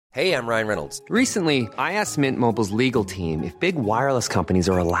Hey, I'm Ryan Reynolds. Recently, I asked Mint Mobile's legal team if big wireless companies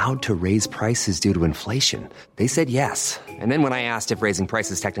are allowed to raise prices due to inflation. They said yes. And then when I asked if raising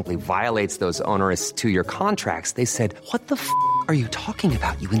prices technically violates those onerous two-year contracts, they said, "What the f*** are you talking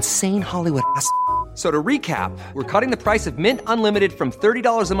about, you insane Hollywood ass?" So to recap, we're cutting the price of Mint Unlimited from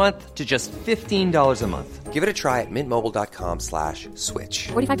 $30 a month to just $15 a month. Give it a try at mintmobile.com/switch.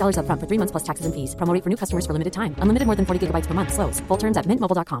 $45 up front for 3 months plus taxes and fees. Promo rate for new customers for limited time. Unlimited more than 40 gigabytes per month. Slows full terms at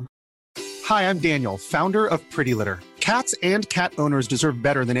mintmobile.com. Hi, I'm Daniel, founder of Pretty Litter. Cats and cat owners deserve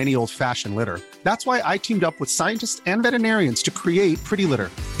better than any old-fashioned litter. That's why I teamed up with scientists and veterinarians to create Pretty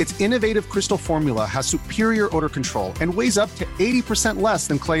Litter. Its innovative crystal formula has superior odor control and weighs up to 80% less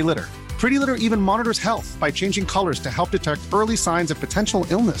than clay litter. Pretty Litter even monitors health by changing colors to help detect early signs of potential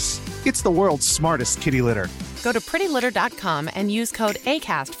illness. It's the world's smartest kitty litter. Go to prettylitter.com and use code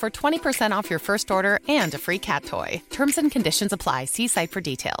ACAST for 20% off your first order and a free cat toy. Terms and conditions apply. See site for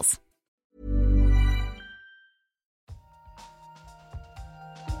details.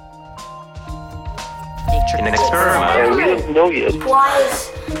 In an experiment. We don't know yet. Why is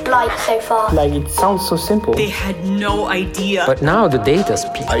light so far? Like, it sounds so simple. They had no idea. But now the data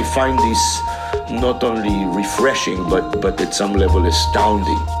speaks. I find this not only refreshing, but at some level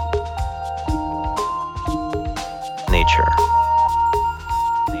astounding. Nature.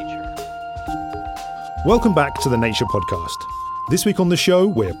 Welcome back to the Nature Podcast. This week on the show,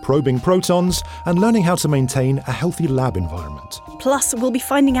 we're probing protons and learning how to maintain a healthy lab environment. Plus, we'll be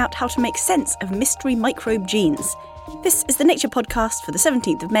finding out how to make sense of mystery microbe genes. This is the Nature Podcast for the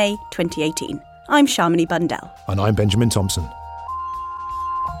 17th of May, 2018. I'm Shamini Bundell. And I'm Benjamin Thompson.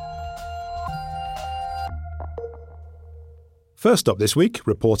 First up this week,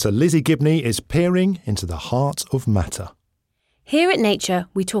 reporter Lizzie Gibney is peering into the heart of matter. Here at Nature,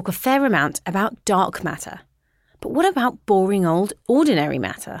 we talk a fair amount about dark matter. But what about boring old ordinary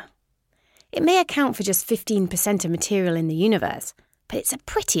matter? It may account for just 15% of material in the universe, but it's a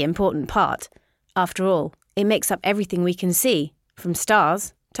pretty important part. After all, it makes up everything we can see, from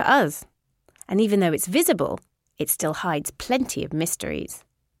stars to us. And even though it's visible, it still hides plenty of mysteries.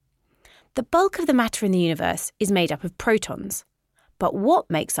 The bulk of the matter in the universe is made up of protons. But what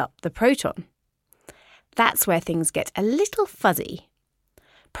makes up the proton? That's where things get a little fuzzy.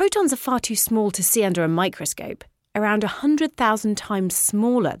 Protons are far too small to see under a microscope, around 100,000 times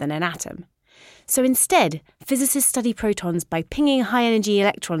smaller than an atom. So instead, physicists study protons by pinging high-energy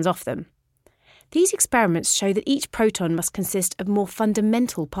electrons off them. These experiments show that each proton must consist of more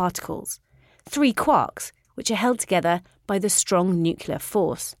fundamental particles, 3 quarks, which are held together by the strong nuclear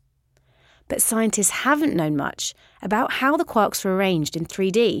force. But scientists haven't known much about how the quarks are arranged in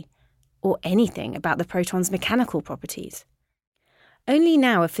 3D, or anything about the proton's mechanical properties. Only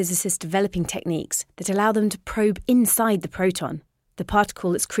now are physicists developing techniques that allow them to probe inside the proton, the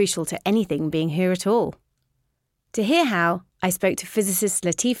particle that's crucial to anything being here at all. To hear how, I spoke to physicist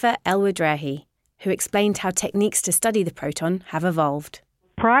Latifa El-Wadrahi, who explained how techniques to study the proton have evolved.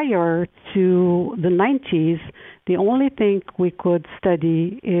 Prior to the 90s, the only thing we could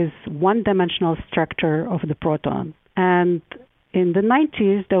study is one-dimensional structure of the proton. And in the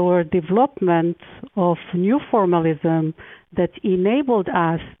 90s, there were developments of new formalism that enabled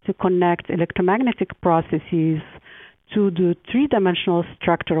us to connect electromagnetic processes to the three-dimensional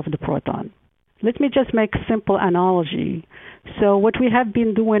structure of the proton. Let me just make a simple analogy. So what we have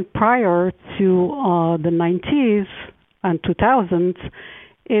been doing prior to the 90s and 2000s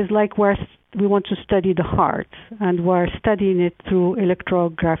is like we want to study the heart, and we're studying it through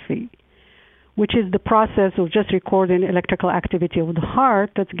electrography, which is the process of just recording electrical activity of the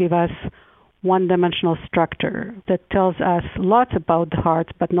heart that gives us one-dimensional structure that tells us lots about the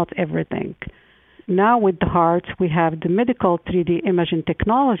heart, but not everything. Now with the heart, we have the medical 3D imaging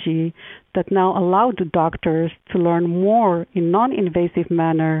technology that now allow the doctors to learn more in non-invasive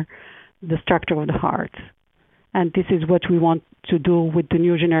manner the structure of the heart. And this is what we want to do with the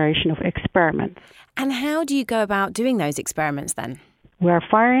new generation of experiments. And how do you go about doing those experiments then? We are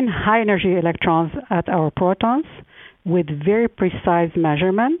firing high-energy electrons at our protons with very precise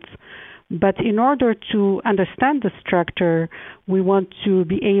measurements. But in order to understand the structure, we want to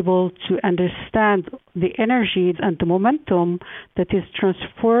be able to understand the energies and the momentum that is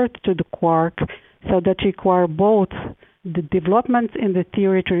transferred to the quark, so that require both the developments in the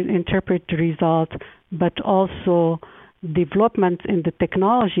theory to interpret the result, but also developments in the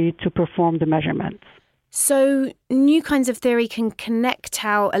technology to perform the measurements. So new kinds of theory can connect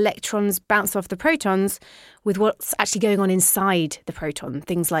how electrons bounce off the protons with what's actually going on inside the proton,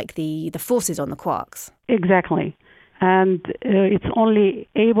 things like the forces on the quarks. Exactly. And it's only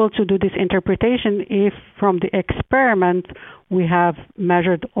able to do this interpretation if from the experiment we have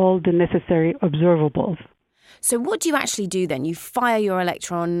measured all the necessary observables. So what do you actually do then? You fire your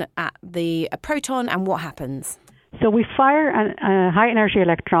electron at a proton, and what happens? So we fire a high-energy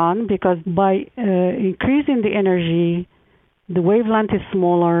electron because by increasing the energy, the wavelength is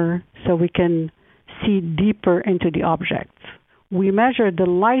smaller, so we can see deeper into the object. We measure the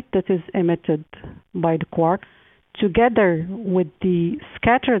light that is emitted by the quark together with the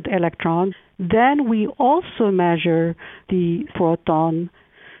scattered electron. Then we also measure the photon.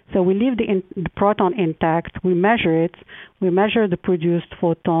 So we leave the proton intact, we measure it, we measure the produced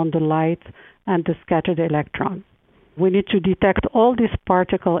photon, the light, and the scattered electron. We need to detect all these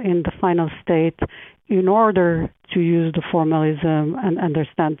particles in the final state in order to use the formalism and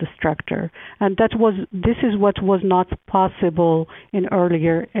understand the structure. And this is what was not possible in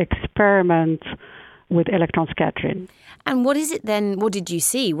earlier experiments with electron scattering. And what is it then? What did you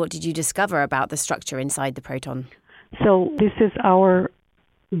see? What did you discover about the structure inside the proton? So this is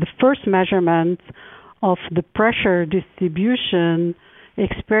the first measurement of the pressure distribution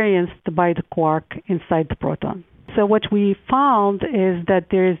experienced by the quark inside the proton. So what we found is that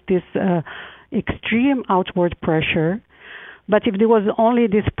there is this extreme outward pressure, but if there was only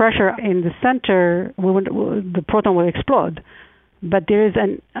this pressure in the center, the proton will explode. But there is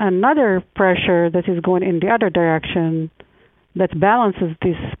another pressure that is going in the other direction that balances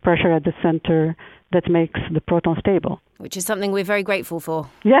this pressure at the center that makes the proton stable. Which is something we're very grateful for.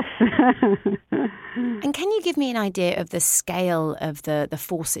 Yes. And can you give me an idea of the scale of the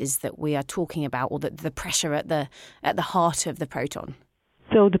forces that we are talking about, or the pressure at the heart of the proton?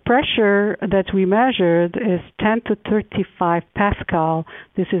 So the pressure that we measured is 10 to 35 Pascal.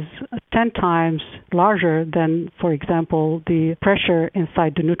 This is 10 times larger than, for example, the pressure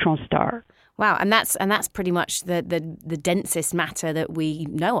inside the neutron star. Wow, and that's pretty much the densest matter that we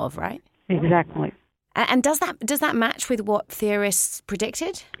know of, right? Exactly. And does that match with what theorists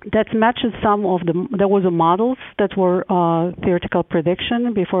predicted? That matches some of there was models that were theoretical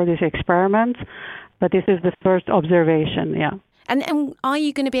prediction before this experiment, but this is the first observation, yeah. And are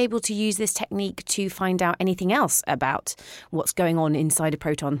you going to be able to use this technique to find out anything else about what's going on inside a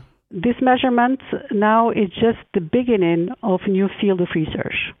proton? This measurement now is just the beginning of a new field of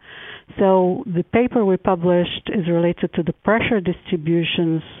research. So the paper we published is related to the pressure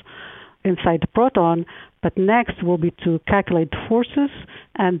distributions inside the proton, but next will be to calculate forces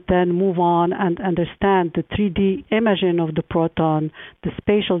and then move on and understand the 3D imaging of the proton, the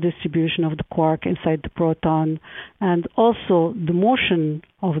spatial distribution of the quark inside the proton, and also the motion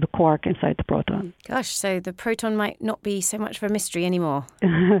of the quark inside the proton. Gosh, so the proton might not be so much of a mystery anymore.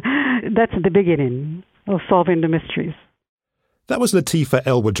 That's the beginning of solving the mysteries. That was Latifa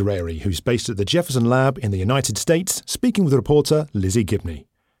El-Wadrairi, who's based at the Jefferson Lab in the United States, speaking with reporter Lizzie Gibney.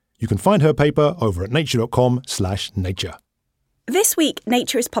 You can find her paper over at nature.com/nature. This week,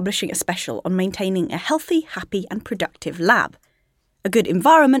 Nature is publishing a special on maintaining a healthy, happy and productive lab. A good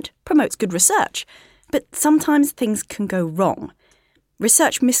environment promotes good research, but sometimes things can go wrong.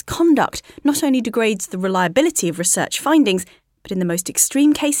 Research misconduct not only degrades the reliability of research findings, but in the most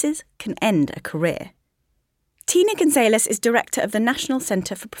extreme cases can end a career. Tina Gonzalez is director of the National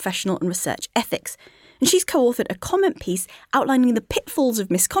Centre for Professional and Research Ethics, and she's co-authored a comment piece outlining the pitfalls of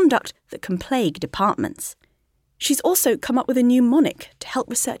misconduct that can plague departments. She's also come up with a mnemonic to help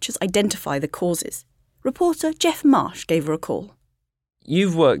researchers identify the causes. Reporter Jeff Marsh gave her a call.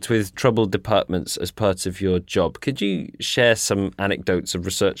 You've worked with troubled departments as part of your job. Could you share some anecdotes of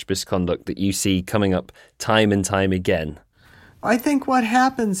research misconduct that you see coming up time and time again? I think what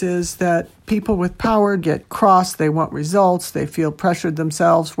happens is that people with power get cross, they want results, they feel pressured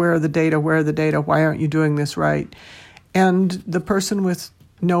themselves. Where are the data? Why aren't you doing this right? And the person with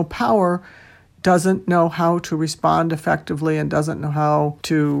no power doesn't know how to respond effectively and doesn't know how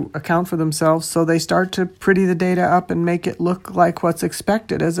to account for themselves. So they start to pretty the data up and make it look like what's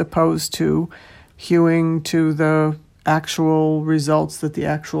expected as opposed to hewing to the actual results that the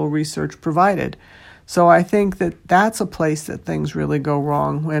actual research provided. So I think that that's a place that things really go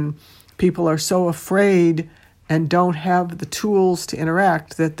wrong when people are so afraid and don't have the tools to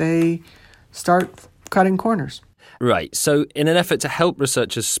interact that they start cutting corners. Right. So in an effort to help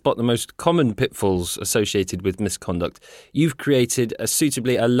researchers spot the most common pitfalls associated with misconduct, you've created a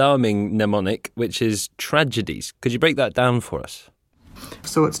suitably alarming mnemonic, which is tragedies. Could you break that down for us?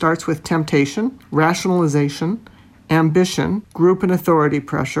 So it starts with temptation, rationalization, ambition, group and authority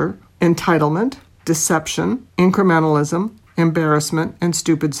pressure, entitlement, deception, incrementalism, embarrassment, and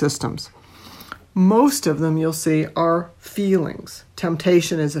stupid systems. Most of them you'll see are feelings.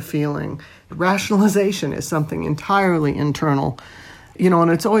 Temptation is a feeling. Rationalization is something entirely internal.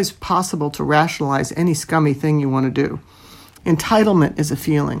 And it's always possible to rationalize any scummy thing you want to do. Entitlement is a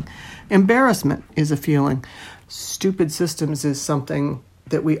feeling. Embarrassment is a feeling. Stupid systems is something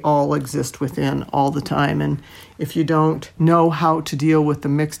that we all exist within all the time. And if you don't know how to deal with the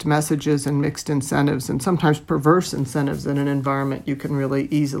mixed messages and mixed incentives and sometimes perverse incentives in an environment, you can really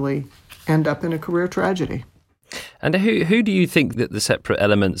easily end up in a career tragedy. And who do you think that the separate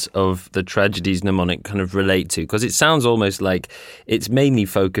elements of the tragedies mnemonic kind of relate to? Because it sounds almost like it's mainly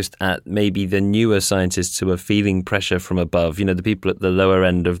focused at maybe the newer scientists who are feeling pressure from above, the people at the lower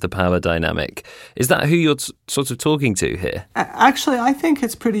end of the power dynamic. Is that who you're sort of talking to here? Actually, I think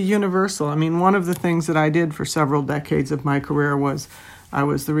it's pretty universal. I mean, one of the things that I did for several decades of my career was I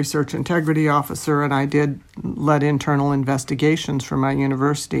was the research integrity officer, and I did lead internal investigations for my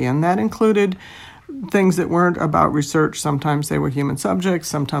university, and that included things that weren't about research. Sometimes they were human subjects,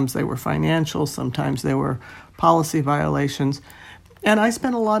 sometimes they were financial, sometimes they were policy violations. And I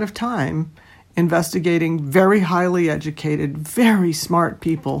spent a lot of time investigating very highly educated, very smart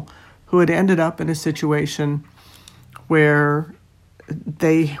people who had ended up in a situation where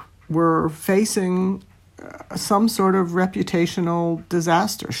they were facing some sort of reputational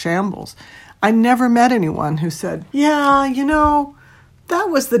disaster, shambles. I never met anyone who said, that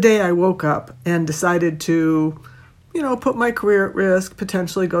was the day I woke up and decided to, put my career at risk,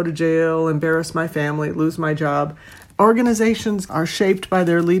 potentially go to jail, embarrass my family, lose my job. Organizations are shaped by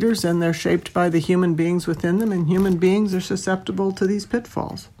their leaders, and they're shaped by the human beings within them, and human beings are susceptible to these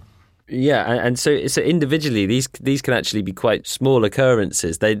pitfalls. Yeah, and so individually, these can actually be quite small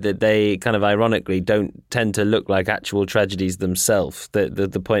occurrences. They kind of ironically don't tend to look like actual tragedies themselves.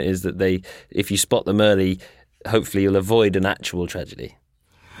 The point is that if you spot them early, hopefully you'll avoid an actual tragedy.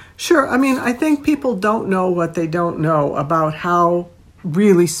 Sure. I mean, I think people don't know what they don't know about how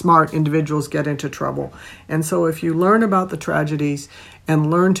really smart individuals get into trouble. And so if you learn about the tragedies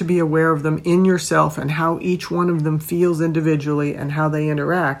and learn to be aware of them in yourself and how each one of them feels individually and how they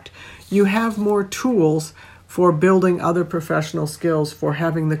interact, you have more tools for building other professional skills for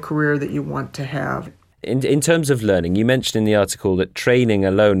having the career that you want to have. In terms of learning, you mentioned in the article that training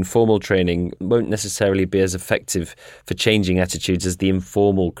alone, formal training, won't necessarily be as effective for changing attitudes as the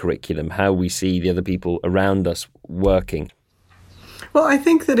informal curriculum, how we see the other people around us working. Well, I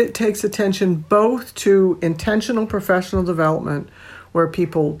think that it takes attention both to intentional professional development, where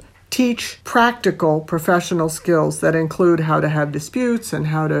people teach practical professional skills that include how to have disputes and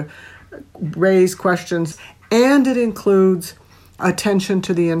how to raise questions, and it includes attention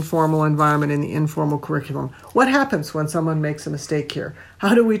to the informal environment in the informal curriculum. What happens when someone makes a mistake here?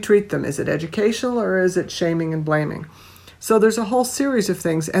 How do we treat them? Is it educational or is it shaming and blaming? So there's a whole series of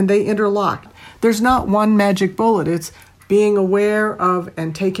things, and they interlock. There's not one magic bullet. It's being aware of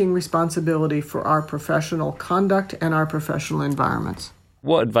and taking responsibility for our professional conduct and our professional environments.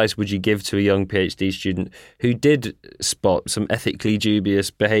 What advice would you give to a young PhD student who did spot some ethically dubious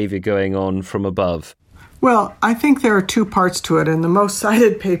behavior going on from above? Well, I think there are two parts to it, and the most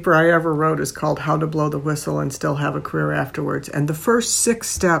cited paper I ever wrote is called How to Blow the Whistle and Still Have a Career Afterwards. And the first 6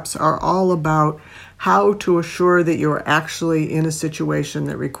 steps are all about how to assure that you're actually in a situation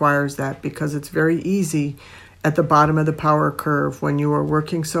that requires that, because it's very easy at the bottom of the power curve when you are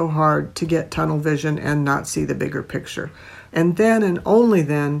working so hard to get tunnel vision and not see the bigger picture. And then and only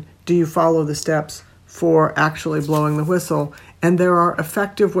then do you follow the steps for actually blowing the whistle, and there are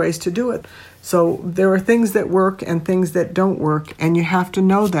effective ways to do it. So there are things that work and things that don't work, and you have to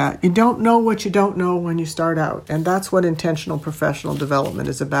know that. You don't know what you don't know when you start out, and that's what intentional professional development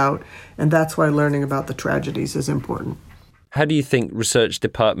is about, and that's why learning about the tragedies is important. How do you think research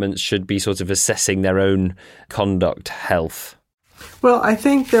departments should be sort of assessing their own conduct health? Well, I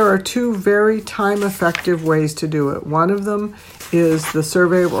think there are 2 very time-effective ways to do it. One of them is the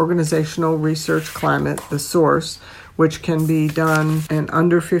Survey of Organizational Research Climate, the SOURCE, which can be done in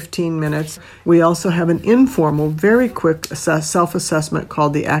under 15 minutes. We also have an informal, very quick self-assessment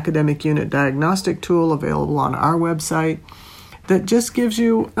called the Academic Unit Diagnostic Tool, available on our website, that just gives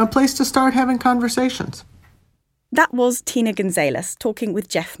you a place to start having conversations. That was Tina Gonzalez talking with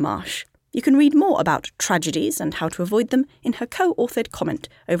Jeff Marsh. You can read more about tragedies and how to avoid them in her co-authored comment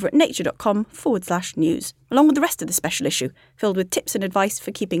over at nature.com/news, along with the rest of the special issue, filled with tips and advice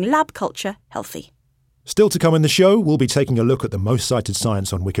for keeping lab culture healthy. Still to come in the show, we'll be taking a look at the most cited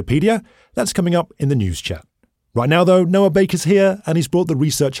science on Wikipedia. That's coming up in the news chat. Right now, though, Noah Baker's here, and he's brought the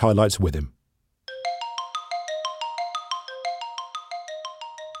research highlights with him.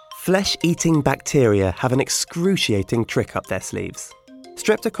 Flesh-eating bacteria have an excruciating trick up their sleeves.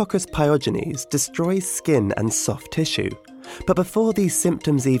 Streptococcus pyogenes destroys skin and soft tissue, but before these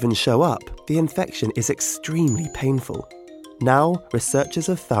symptoms even show up, the infection is extremely painful. Now, researchers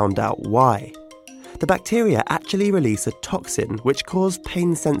have found out why. The bacteria actually release a toxin which causes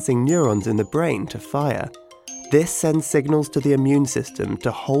pain-sensing neurons in the brain to fire. This sends signals to the immune system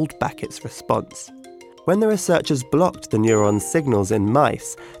to hold back its response. When the researchers blocked the neuron's signals in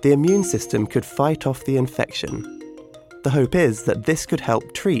mice, the immune system could fight off the infection. The hope is that this could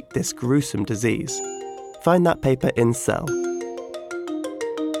help treat this gruesome disease. Find that paper in Cell.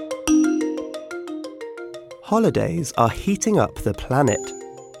 Holidays are heating up the planet.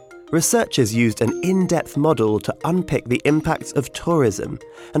 Researchers used an in-depth model to unpick the impacts of tourism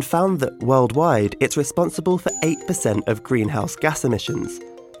and found that worldwide it's responsible for 8% of greenhouse gas emissions.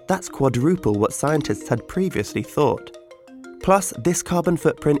 That's quadruple what scientists had previously thought. Plus, this carbon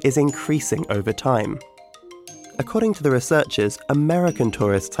footprint is increasing over time. According to the researchers, American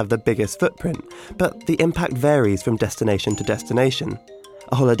tourists have the biggest footprint, but the impact varies from destination to destination.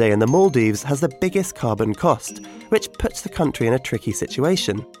 A holiday in the Maldives has the biggest carbon cost, which puts the country in a tricky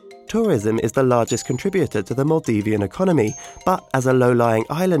situation. Tourism is the largest contributor to the Maldivian economy, but as a low-lying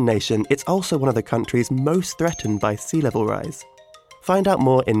island nation, it's also one of the countries most threatened by sea level rise. Find out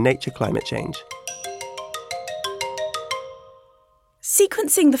more in Nature Climate Change.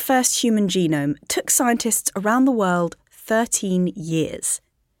 Sequencing the first human genome took scientists around the world 13 years.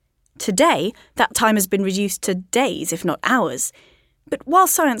 Today, that time has been reduced to days, if not hours. But while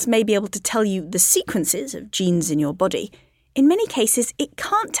science may be able to tell you the sequences of genes in your body, in many cases it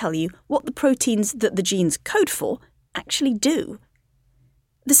can't tell you what the proteins that the genes code for actually do.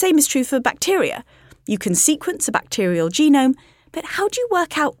 The same is true for bacteria. You can sequence a bacterial genome, but how do you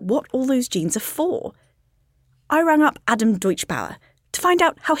work out what all those genes are for? I rang up Adam Deutschbauer to find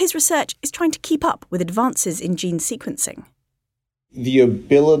out how his research is trying to keep up with advances in gene sequencing. The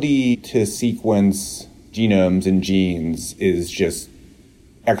ability to sequence genomes and genes is just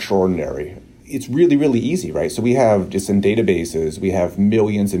extraordinary. It's really, really easy, right? So we have just in databases, we have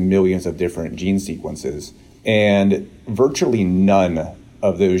millions and millions of different gene sequences, and virtually none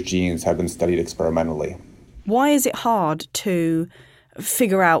of those genes have been studied experimentally. Why is it hard to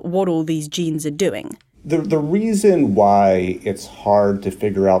figure out what all these genes are doing? The reason why it's hard to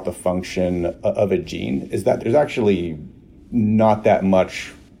figure out the function of a gene is that there's actually not that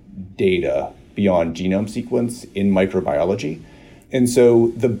much data beyond genome sequence in microbiology. And so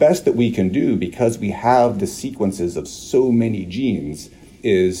the best that we can do, because we have the sequences of so many genes,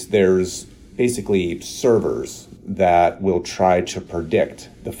 is there's basically servers that will try to predict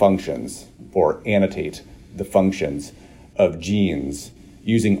the functions or annotate the functions of genes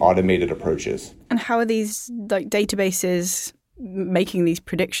using automated approaches. And how are these databases making these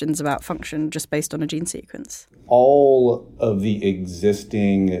predictions about function just based on a gene sequence? All of the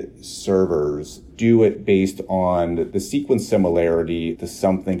existing servers do it based on the sequence similarity to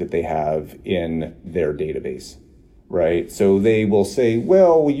something that they have in their database, right? So they will say,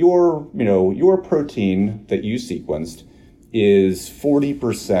 well, your protein that you sequenced is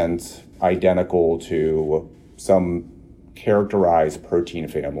 40% identical to some characterized protein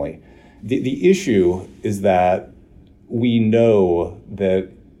family. The issue is that we know that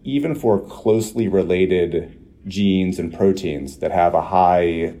even for closely related genes and proteins that have a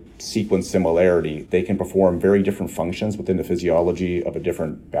high sequence similarity, they can perform very different functions within the physiology of a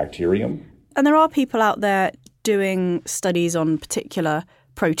different bacterium. And there are people out there doing studies on particular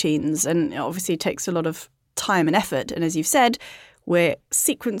proteins, and obviously it takes a lot of time and effort. And as you've said, we're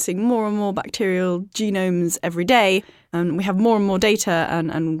sequencing more and more bacterial genomes every day, and we have more and more data,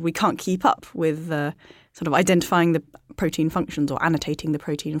 and we can't keep up with sort of identifying the protein functions or annotating the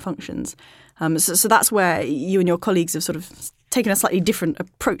protein functions. So that's where you and your colleagues have sort of taken a slightly different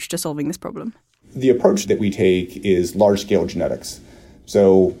approach to solving this problem. The approach that we take is large-scale genetics.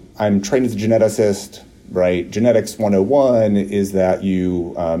 So I'm trained as a geneticist, right? Genetics 101 is that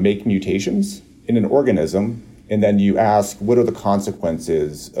you make mutations in an organism, and then you ask, what are the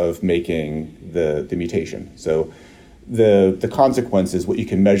consequences of making the mutation? So the consequence is what you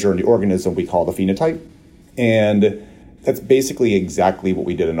can measure in the organism we call the phenotype. And that's basically exactly what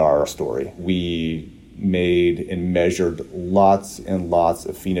we did in our story. We made and measured lots and lots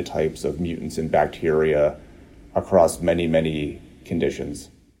of phenotypes of mutants in bacteria across many, many conditions.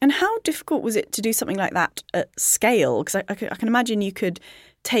 And how difficult was it to do something like that at scale? Because I can imagine you could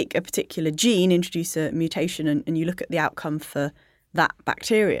take a particular gene, introduce a mutation, and you look at the outcome for that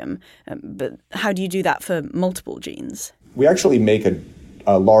bacterium. But how do you do that for multiple genes? We actually make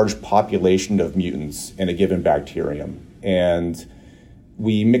a large population of mutants in a given bacterium. And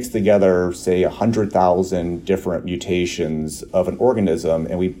we mix together, say, 100,000 different mutations of an organism,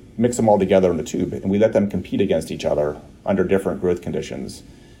 and we mix them all together in a tube, and we let them compete against each other under different growth conditions.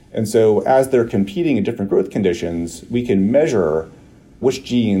 And so as they're competing in different growth conditions, we can measure which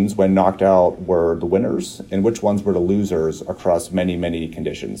genes, when knocked out, were the winners and which ones were the losers across many, many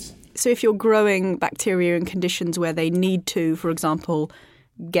conditions. So if you're growing bacteria in conditions where they need to, for example,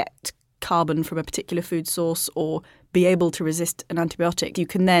 get carbon from a particular food source or be able to resist an antibiotic, you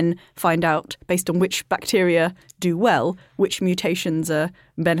can then find out, based on which bacteria do well, which mutations are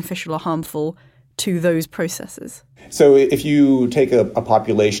beneficial or harmful to those processes. So if you take a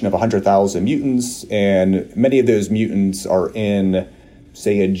population of 100,000 mutants, and many of those mutants are in,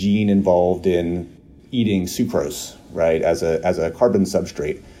 say, a gene involved in eating sucrose, right, as a carbon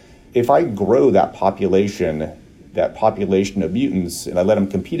substrate. If I grow that population of mutants, and I let them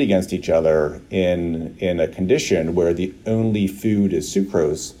compete against each other in a condition where the only food is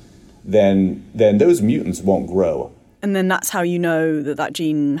sucrose, then those mutants won't grow. And then that's how you know that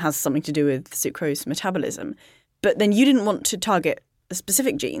gene has something to do with sucrose metabolism. But then you didn't want to target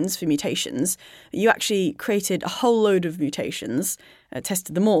specific genes for mutations. You actually created a whole load of mutations,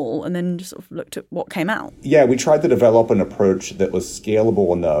 tested them all, and then just sort of looked at what came out. Yeah, we tried to develop an approach that was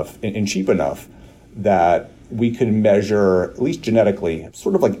scalable enough and cheap enough that we could measure, at least genetically,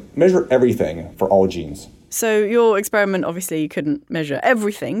 sort of like measure everything for all genes. So your experiment, obviously, you couldn't measure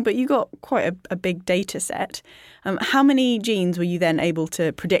everything, but you got quite a big data set. How many genes were you then able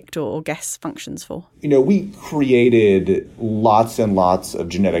to predict or guess functions for? We created lots and lots of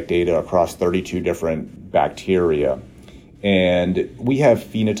genetic data across 32 different bacteria. And we have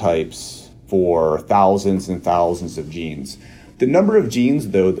phenotypes for thousands and thousands of genes. The number of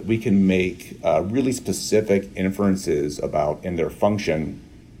genes, though, that we can make really specific inferences about in their function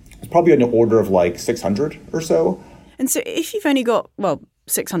is probably on the order of like 600 or so. And so if you've only got,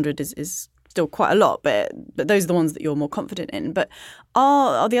 600 is still quite a lot, but those are the ones that you're more confident in. But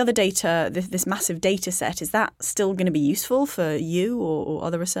are the other data, this massive data set, is that still going to be useful for you or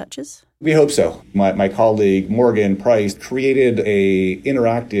other researchers? We hope so. My colleague Morgan Price created a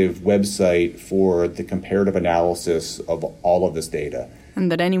interactive website for the comparative analysis of all of this data.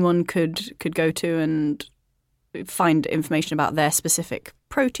 And that anyone could go to and find information about their specific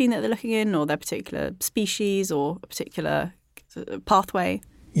protein that they're looking in, or their particular species, or a particular pathway?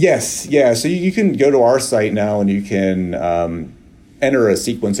 Yes, yeah. So you can go to our site now and you can enter a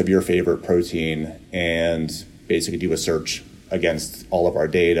sequence of your favorite protein and basically do a search against all of our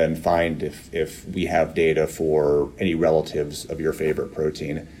data and find if we have data for any relatives of your favorite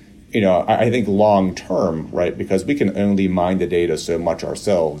protein. I think long term, right, because we can only mine the data so much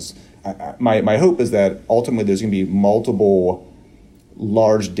ourselves, my hope is that ultimately there's going to be multiple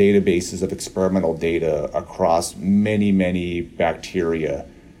large databases of experimental data across many, many bacteria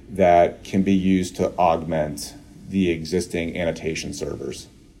that can be used to augment the existing annotation servers.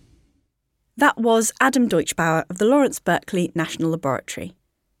 That was Adam Deutschbauer of the Lawrence Berkeley National Laboratory.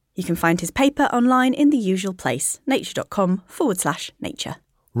 You can find his paper online in the usual place, nature.com/nature.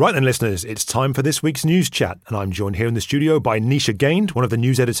 Right then, listeners, it's time for this week's news chat, and I'm joined here in the studio by Nisha Gained, one of the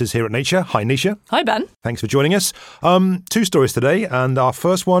news editors here at Nature. Hi, Nisha. Hi, Ben. Thanks for joining us. 2 stories today, and our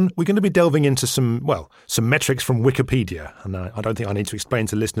first one, we're going to be delving into some metrics from Wikipedia. And I don't think I need to explain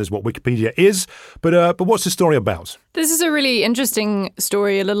to listeners what Wikipedia is, but what's the story about? This is a really interesting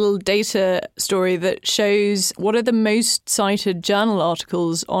story, a little data story that shows what are the most cited journal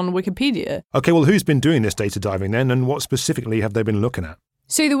articles on Wikipedia. OK, well, who's been doing this data diving then, and what specifically have they been looking at?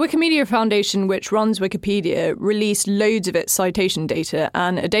 So the Wikimedia Foundation, which runs Wikipedia, released loads of its citation data,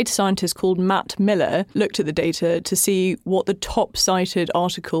 and a data scientist called Matt Miller looked at the data to see what the top cited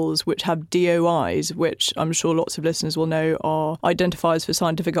articles which have DOIs, which I'm sure lots of listeners will know are identifiers for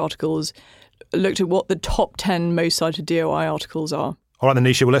scientific articles, looked at what the top 10 most cited DOI articles are. All right, then,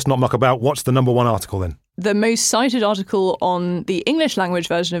 Nisha, well, let's not muck about. What's the number one article then? The most cited article on the English language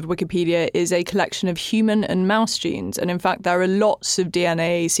version of Wikipedia is a collection of human and mouse genes. And in fact, there are lots of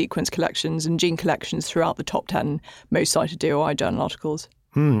DNA sequence collections and gene collections throughout the top 10 most cited DOI journal articles.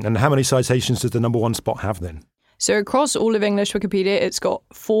 And how many citations does the number one spot have then? So across all of English Wikipedia, it's got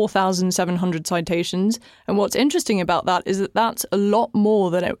 4,700 citations. And what's interesting about that is that that's a lot more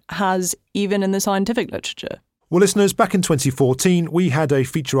than it has even in the scientific literature. Well, listeners, back in 2014, we had a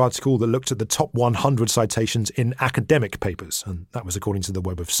feature article that looked at the top 100 citations in academic papers, and that was according to the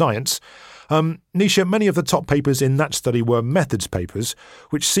Web of Science. Nisha, many of the top papers in that study were methods papers,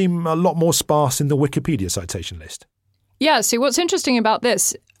 which seem a lot more sparse in the Wikipedia citation list. Yeah, so what's interesting about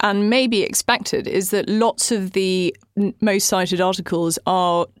this, and maybe expected, is that lots of the most cited articles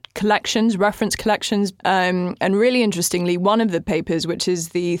are collections, reference collections. And really interestingly, one of the papers, which is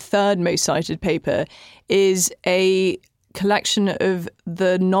the third most cited paper, is a collection of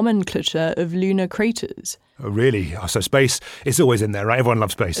the nomenclature of lunar craters. Oh, really? So space is always in there, right? Everyone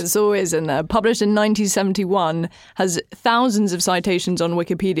loves space. It's always in there. Published in 1971, has thousands of citations on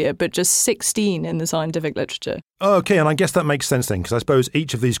Wikipedia, but just 16 in the scientific literature. Okay, and I guess that makes sense then, because I suppose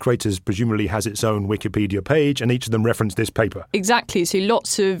each of these craters presumably has its own Wikipedia page, and each of them reference this paper. Exactly. So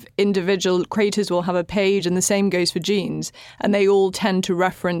lots of individual craters will have a page, and the same goes for genes. And they all tend to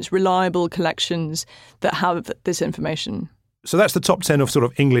reference reliable collections that have this information. So that's the top 10 of sort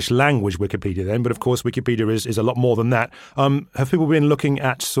of English language Wikipedia then, but of course Wikipedia is a lot more than that. Have people been looking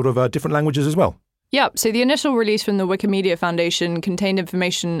at sort of different languages as well? Yeah, so the initial release from the Wikimedia Foundation contained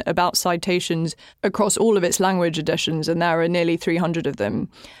information about citations across all of its language editions, and there are nearly 300 of them.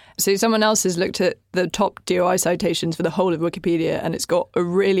 So someone else has looked at the top DOI citations for the whole of Wikipedia, and it's got a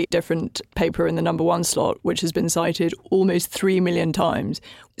really different paper in the number one slot, which has been cited almost 3 million times.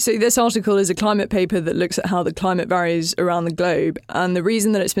 So this article is a climate paper that looks at how the climate varies around the globe. And the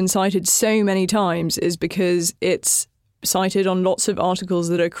reason that it's been cited so many times is because it's cited on lots of articles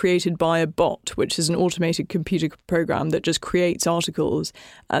that are created by a bot, which is an automated computer program that just creates articles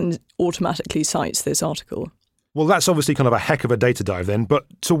and automatically cites this article. Well, that's obviously kind of a heck of a data dive then, but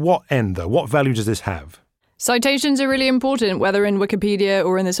to what end though? What value does this have? Citations are really important, whether in Wikipedia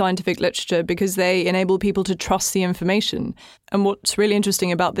or in the scientific literature, because they enable people to trust the information. And what's really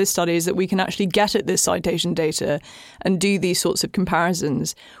interesting about this study is that we can actually get at this citation data and do these sorts of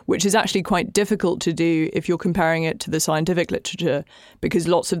comparisons, which is actually quite difficult to do if you're comparing it to the scientific literature, because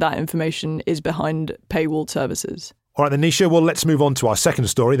lots of that information is behind paywalled services. All right then, Nisha, well, let's move on to our second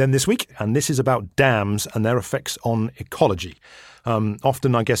story then this week, and this is about dams and their effects on ecology.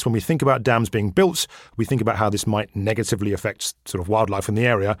 Often, I guess, when we think about dams being built, we think about how this might negatively affect sort of wildlife in the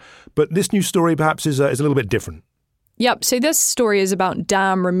area, but this new story perhaps is a little bit different. Yep, so this story is about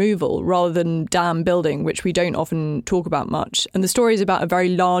dam removal rather than dam building, which we don't often talk about much. And the story is about a very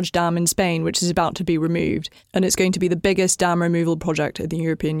large dam in Spain, which is about to be removed, and it's going to be the biggest dam removal project in the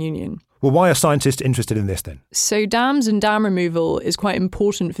European Union. Well, why are scientists interested in this then? So dams and dam removal is quite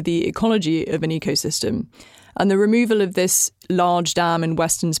important for the ecology of an ecosystem. And the removal of this large dam in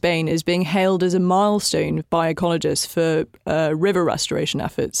western Spain is being hailed as a milestone by ecologists for river restoration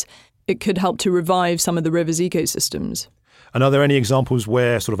efforts. It could help to revive some of the river's ecosystems. And are there any examples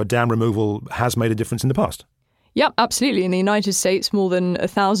where sort of a dam removal has made a difference in the past? Yep, absolutely. In the United States, more than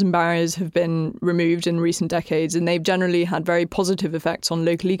 1,000 barriers have been removed in recent decades, and they've generally had very positive effects on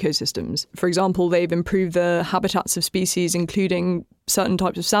local ecosystems. For example, they've improved the habitats of species, including certain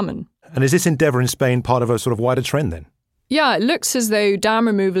types of salmon. And is this endeavour in Spain part of a sort of wider trend then? Yeah, it looks as though dam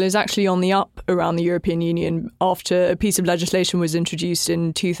removal is actually on the up around the European Union after a piece of legislation was introduced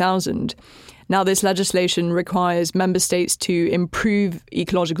in 2000. Now, this legislation requires member states to improve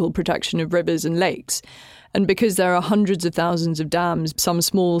ecological protection of rivers and lakes. And because there are hundreds of thousands of dams, some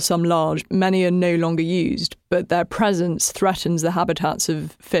small, some large, many are no longer used, but their presence threatens the habitats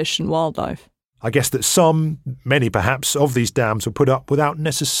of fish and wildlife. I guess that many perhaps, of these dams were put up without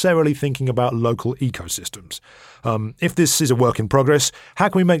necessarily thinking about local ecosystems. If this is a work in progress, how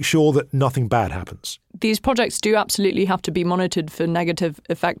can we make sure that nothing bad happens? These projects do absolutely have to be monitored for negative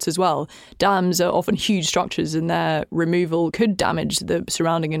effects as well. Dams are often huge structures, and their removal could damage the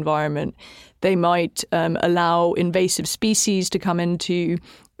surrounding environment. They might allow invasive species to come into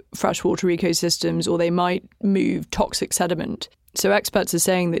freshwater ecosystems, or they might move toxic sediment. So experts are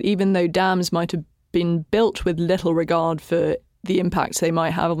saying that even though dams might have been built with little regard for the impacts they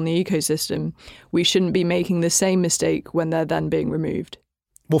might have on the ecosystem, we shouldn't be making the same mistake when they're then being removed.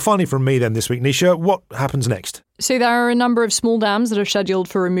 Well, finally from me then this week, Nisha, what happens next? So there are a number of small dams that are scheduled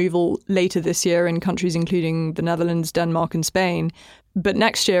for removal later this year in countries including the Netherlands, Denmark and Spain. But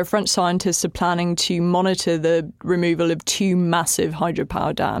next year, French scientists are planning to monitor the removal of two massive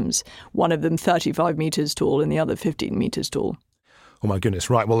hydropower dams, one of them 35 metres tall and the other 15 metres tall. Oh my goodness.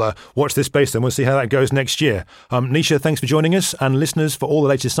 Right, well, watch this space then. We'll see how that goes next year. Nisha, thanks for joining us. And listeners, for all the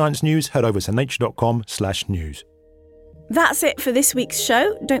latest science news, head over to nature.com/news. That's it for this week's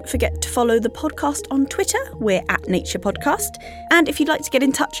show. Don't forget to follow the podcast on Twitter. We're at Nature Podcast. And if you'd like to get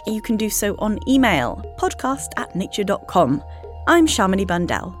in touch, you can do so on email, podcast@nature.com. I'm Shamini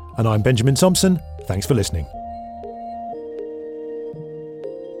Bundell. And I'm Benjamin Thompson. Thanks for listening.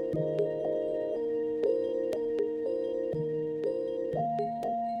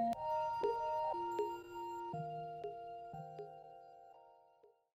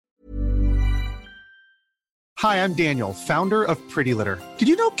 Hi, I'm Daniel, founder of Pretty Litter. Did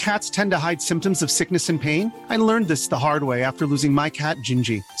you know cats tend to hide symptoms of sickness and pain? I learned this the hard way after losing my cat,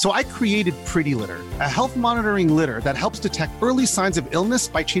 Gingy. So I created Pretty Litter, a health monitoring litter that helps detect early signs of illness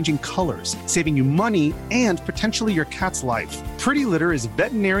by changing colors, saving you money and potentially your cat's life. Pretty Litter is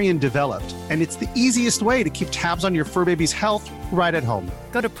veterinarian developed, and it's the easiest way to keep tabs on your fur baby's health right at home.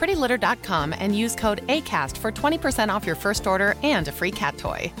 Go to prettylitter.com and use code ACAST for 20% off your first order and a free cat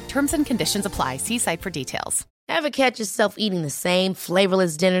toy. Terms and conditions apply. See site for details. Ever catch yourself eating the same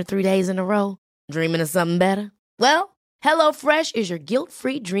flavorless dinner 3 days in a row? Dreaming of something better? Well, HelloFresh is your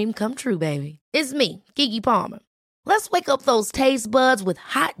guilt-free dream come true, baby. It's me, Keke Palmer. Let's wake up those taste buds with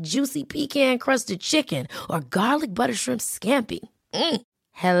hot, juicy pecan-crusted chicken or garlic butter shrimp scampi.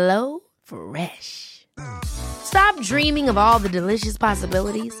 Hello Fresh. Stop dreaming of all the delicious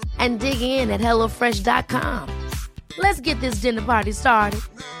possibilities and dig in at HelloFresh.com. Let's get this dinner party started.